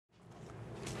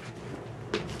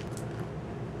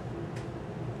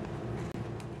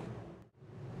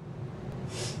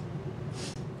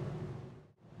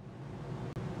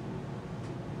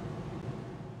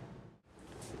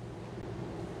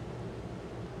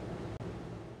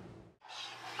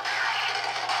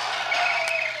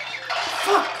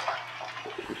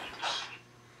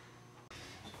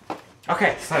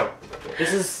Okay, so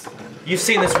you've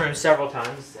seen this room several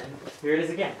times, and here it is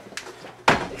again.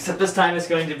 Except this time it's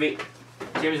going to be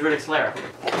James Riddick's lair.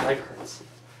 My leg hurts.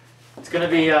 It's going to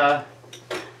be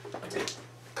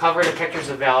covered in pictures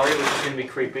of Valerie, which is going to be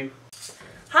creepy.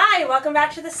 Hi, welcome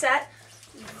back to the set.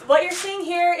 What you're seeing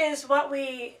here is what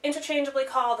we interchangeably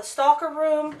call the Stalker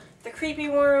room, the creepy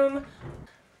room,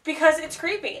 because it's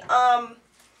creepy.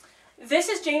 This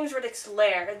is James Riddick's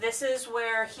lair. This is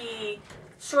where he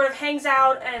sort of hangs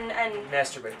out and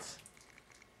Masturbates.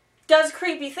 Does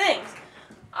creepy things.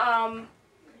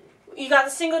 You got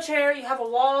the single chair, you have a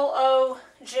wall o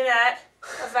Jeanette,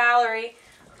 a Valerie,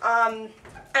 and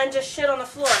just shit on the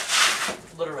floor.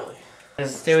 Literally.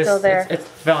 Still there. It's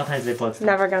Valentine's Day blood.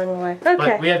 Never going away. Okay.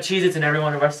 But we have Cheez-Its in every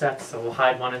one of our sets, so we'll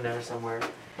hide one in there somewhere.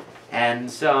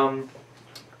 And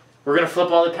we're going to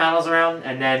flip all the panels around,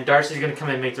 and then Darcy's going to come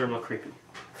in and make the room look creepy.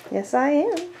 Yes, I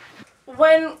am.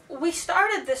 When we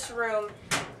started this room,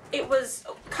 it was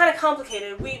kind of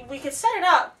complicated. We could set it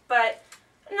up, but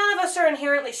none of us are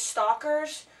inherently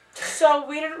stalkers, so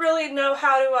we didn't really know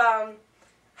how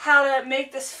to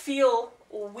make this feel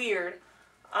weird.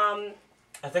 I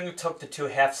think we took the two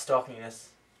half-stalkiness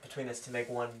between us to make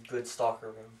one good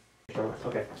stalker room.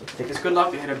 Okay. Take this good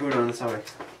luck, you hit a Buddha on the stomach.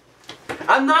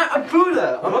 I'm not a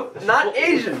Buddha! I'm not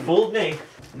Asian! Fooled me.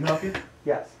 Can I help you?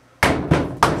 Yes.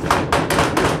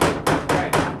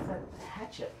 Alright,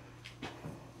 hatchet.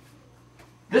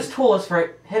 This tool is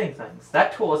for hitting things.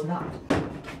 That tool is not.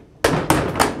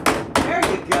 There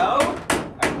you go!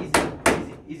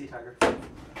 Alright, easy, tiger.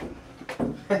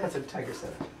 That's what tiger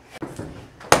said.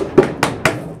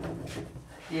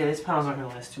 Yeah, these panels aren't going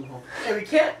to last too long. Yeah, we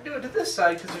can't do it to this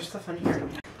side because there's stuff on here.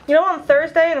 You know, on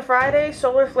Thursday and Friday,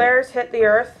 solar flares hit the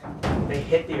Earth. They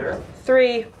hit the Earth?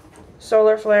 3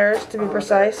 solar flares, to be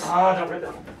precise. Oh, don't rip it.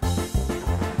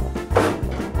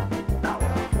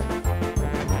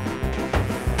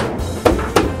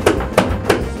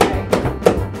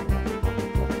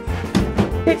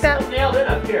 Pick that. Nailed it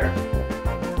up here.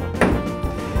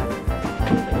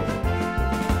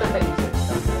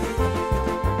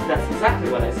 That's exactly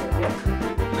what I said, yes.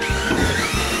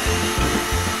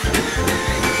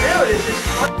 No, it's just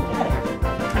fun.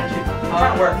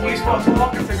 Trying to work. You're supposed to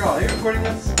walk with the girl. Are you recording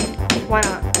this? Why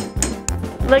not?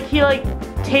 Like, he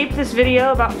taped this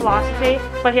video about philosophy,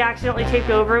 but he accidentally taped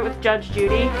over it with Judge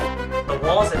Judy. The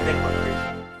walls, I think, look creepy.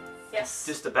 Yes.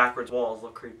 Just the backwards walls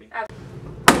look creepy.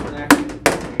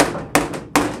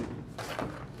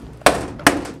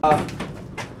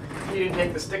 You didn't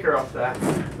take the sticker off that.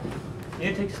 You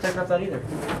didn't take the sticker off that either.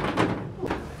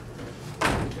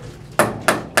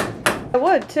 I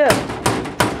would, too.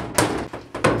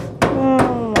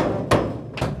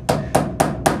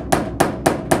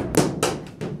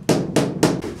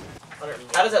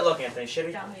 How does that look, Anthony?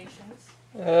 Shitty?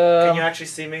 Can you actually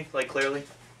see me, like, clearly?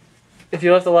 If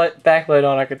you left the backlight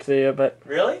on, I could see you, but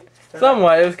Really?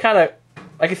 somewhat. It was kind of.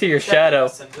 I could see your shadow.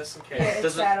 Listen, just in case. Yeah,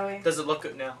 it's shadowy. Does it look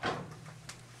good now?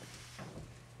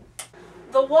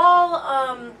 The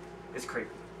wall, It's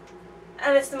creepy.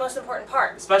 and it's the most important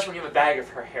part. Especially when you have a bag of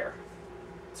her hair.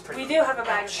 It's pretty We creepy. do have a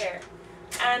bag of hair.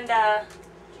 And,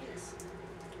 Jesus.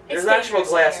 There's It's actual dangerous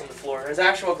glass here. on the floor. There's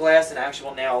actual glass and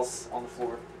actual nails on the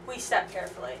floor. We step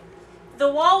carefully.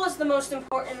 The wall was the most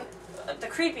important, the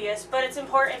creepiest, but it's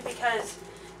important because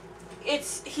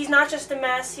he's not just a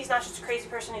mess, he's not just a crazy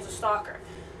person, he's a stalker.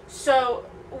 So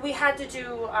we had to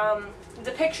do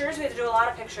the pictures, we had to do a lot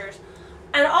of pictures.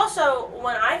 And also,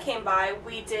 when I came by,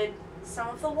 we did some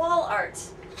of the wall art.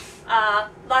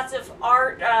 Lots of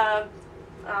art,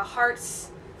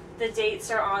 hearts, the dates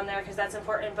are on there because that's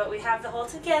important, but we have the whole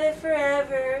together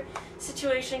forever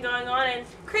situation going on and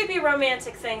creepy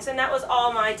romantic things, and that was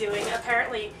all my doing.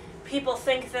 Apparently, people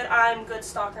think that I'm good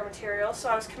stalker material, so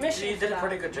I was commissioned You for did a that.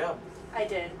 pretty good job. I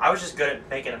did. I was just good at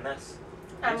making a mess.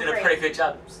 I'm You did great. a pretty good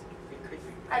job. Being creepy.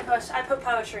 I put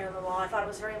poetry on the wall. I thought it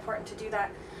was very important to do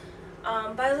that.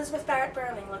 By Elizabeth Barrett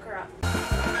Browning, look her up.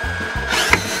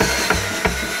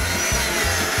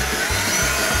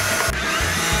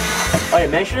 Oh yeah,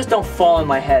 make sure this don't fall on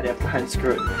my head after I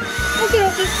unscrew it. Okay,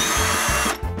 okay.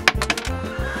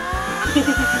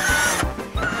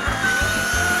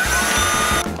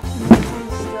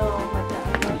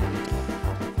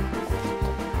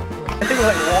 I think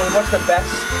like what's the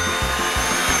best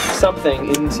something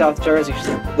in South Jersey?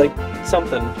 Like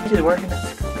something. She's working.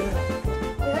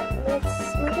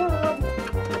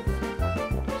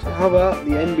 So how about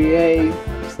the NBA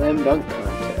slam dunk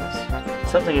contest?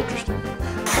 Something interesting.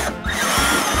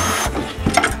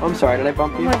 I'm sorry, did I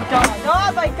bump you? Oh my god.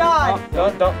 Oh my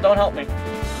god. Don't help me.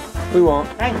 We won't.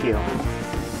 Thank you.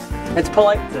 It's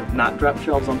polite to not drop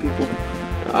shelves on people.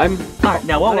 I'm. Alright,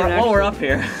 now while we're up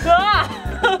here. Ah!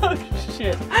 Oh,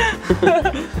 shit.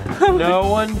 No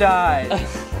one died.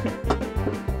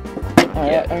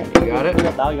 Alright, alright. You got it?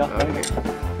 Now you go. Okay.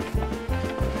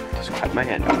 Just cut my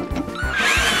hand off.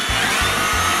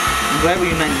 I'm glad we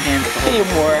united hands with the whole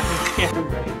Teamwork.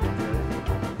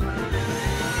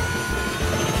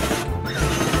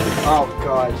 Oh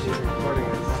god, she's recording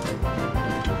us.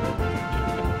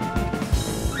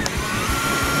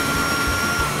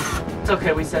 It's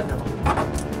okay, we said no.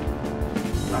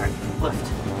 Alright,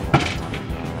 lift.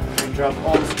 And drop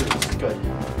all the screws. Good.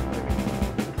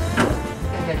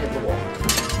 And then hit the wall.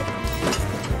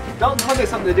 Don't tell me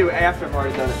something to do after I've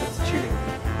already done it. That's cheating.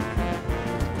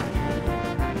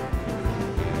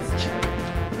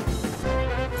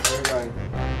 Where are we going?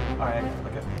 Alright,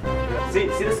 okay.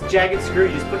 See this jagged screw?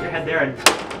 You just put your head there and...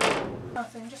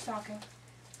 Nothing, just talking.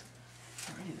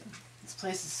 Alrighty then. This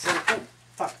place is so... Oh,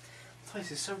 fuck. This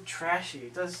place is so trashy.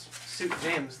 It does suit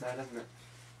James, though, doesn't it?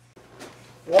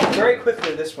 Walk very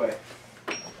quickly this way.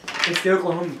 It's the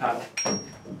Oklahoma paddle.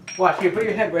 Watch, here, put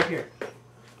your head right here.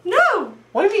 No!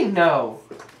 What do you mean, no?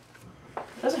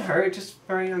 It doesn't hurt, it's just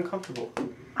very uncomfortable.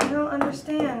 I don't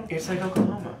understand. It's like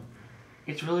Oklahoma.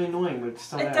 It's really annoying, but it's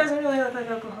still It there. doesn't really look like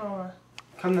Oklahoma.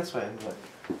 Come this way and look.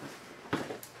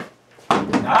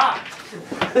 Ah!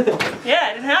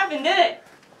 Yeah, it didn't happen, did it?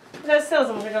 That still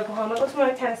doesn't look like Oklahoma. It looks more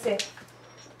like Tennessee.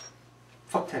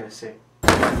 Fuck Tennessee.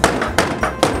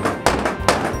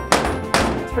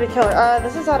 It's pretty killer.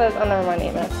 This is out of... Oh, never mind,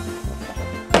 8 minutes.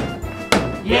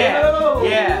 Yeah!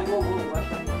 Yeah!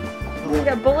 You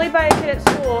get bullied by a kid at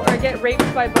school or get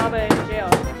raped by Baba in jail.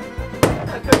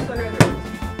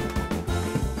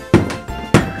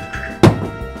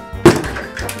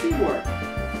 Teamwork.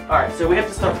 Alright, so we have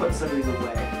to start putting some of these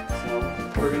away. So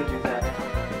we're gonna do that.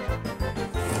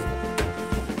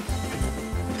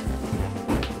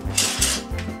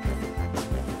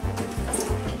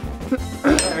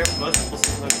 Alright, most people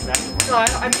seem like exactly. No,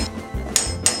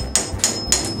 I'm...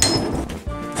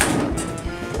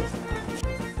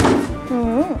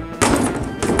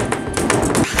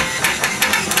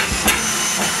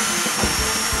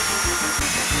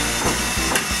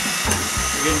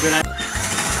 You're getting good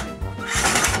at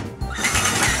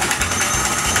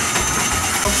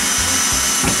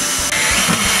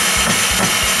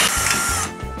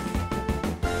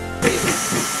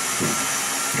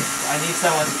I need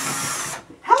someone.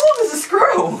 How long is the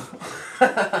screw?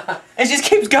 It just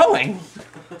keeps going.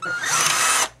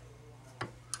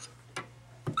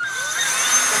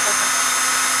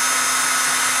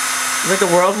 It's like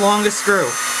the world's longest screw.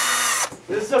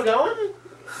 Is it still going?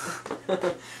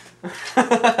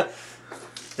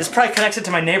 This probably connects it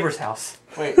to my neighbor's house.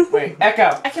 Wait,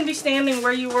 echo. I can be standing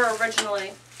where you were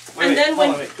originally. Wait, And then hold when-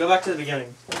 on, wait. Go back to the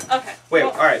beginning. Okay. Wait,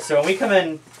 well, alright, so when we come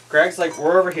in, Greg's like,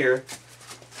 we're over here.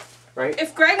 Right?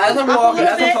 if Greg As moves I'm up a walking,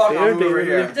 little as I'm bit, talking, I'll move over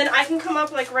here. then I can come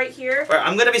up like right here. Alright,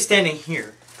 I'm gonna be standing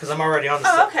here. Because I'm already on the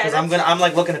Oh, okay, Because I'm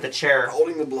like looking at the chair,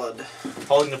 Holding the blood.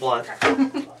 holding the blood.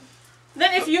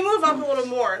 Then if you move up a little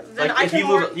more, then Like I if can you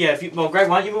more... move, yeah. If you, well, Greg,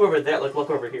 why don't you move over there? Like look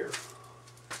over here.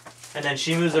 And then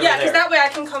she moves over Yeah, there. because that way I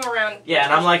can come around. Yeah,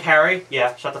 and I'm like Harry.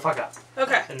 Yeah, shut the fuck up.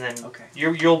 Okay. And then Okay.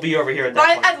 you'll be over here at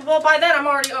that point. Well, by then I'm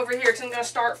already over here, because I'm going to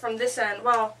start from this end.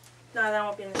 Well, no, that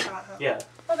won't be in the shot, huh? Yeah.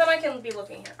 Well, then I can be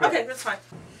looking here. Yeah. Okay, that's fine.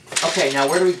 Okay, now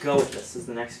where do we go with this? Is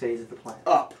the next phase of the plan.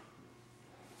 Up.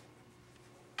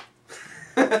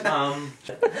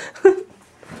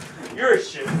 You're a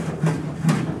shit.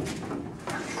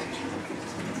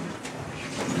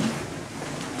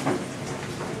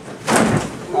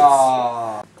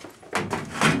 Aww.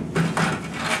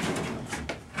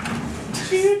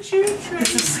 Choo choo train.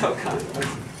 This is so comical.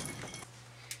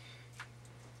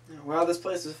 Wow, this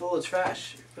place is full of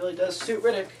trash. It really does suit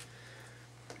Riddick.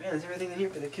 Man, there's everything in here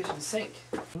for the kitchen sink.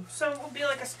 So it will be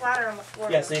like a splatter on the floor.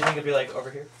 Yeah, so you think it'd be like over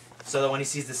here? So that when he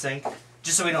sees the sink,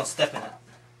 just so we don't step in it.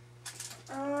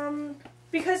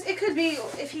 Because it could be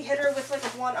if he hit her with like a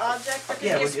blunt object, there could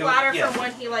Yeah, be a it would- splatter yeah. from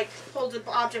when he like pulled the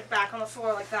object back on the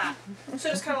floor like that. So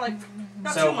it's kind of like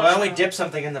not So too much. why don't we though. dip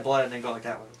something in the blood and then go like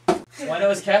that way? Well, I know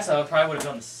his cast, I probably would have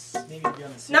done this. Maybe be on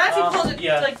the Not if he pulled it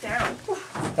yeah. like down.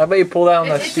 How about you pull down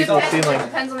the It steeple depends, ceiling? it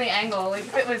depends on the angle. Like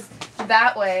if it was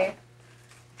that way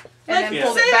and Like, then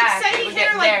pulled say- it back, say it he would hit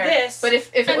her get like there. this, But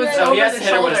if it and was then- So over he has the to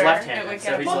hit her with shoulder, his left hand. it would So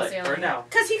get he's above the like, or ceiling. now.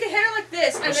 Because he could hit her like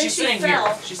this, and Well, then she's she sitting fell.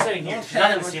 here. She's sitting here. She's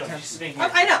not in the ceiling. She's sitting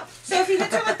here. I know. So if he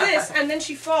hits her like this, and then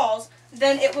she falls,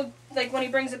 then it would, like when he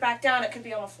brings it back down, it could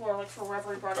be on the floor, like for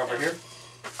wherever he brought it Over down. here?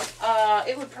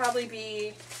 It would probably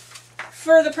be,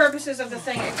 for the purposes of the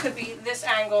thing, it could be this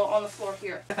angle on the floor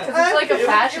here. Because it's like a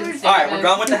fashion statement. Alright, we're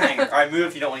going with the hanger. Alright, move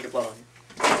if you don't want to get blood on you.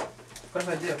 What if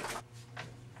I do?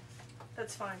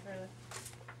 That's fine, really.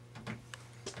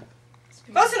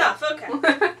 Close enough.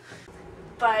 Okay.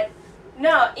 But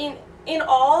no, in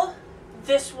all,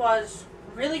 this was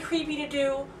really creepy to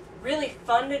do, really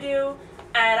fun to do,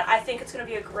 and I think it's gonna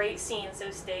be a great scene. So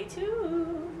stay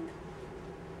tuned.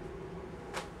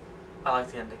 I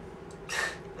like the ending.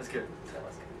 That's good. That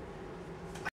was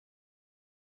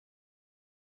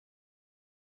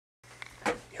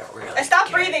good. You're really I stopped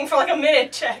good. breathing for like a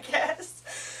minute, jackass.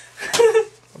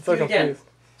 I'm so Do it again.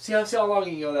 confused. See how long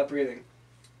you can go without breathing.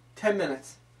 10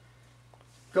 minutes.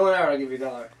 Go an hour, I'll give you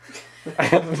 $1.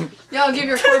 Yeah, I'll give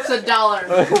your corpse $1.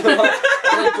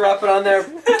 I'll drop it on there,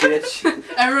 bitch.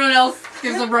 Everyone else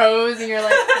gives a rose, and you're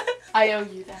like, I owe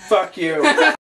you that. Fuck you.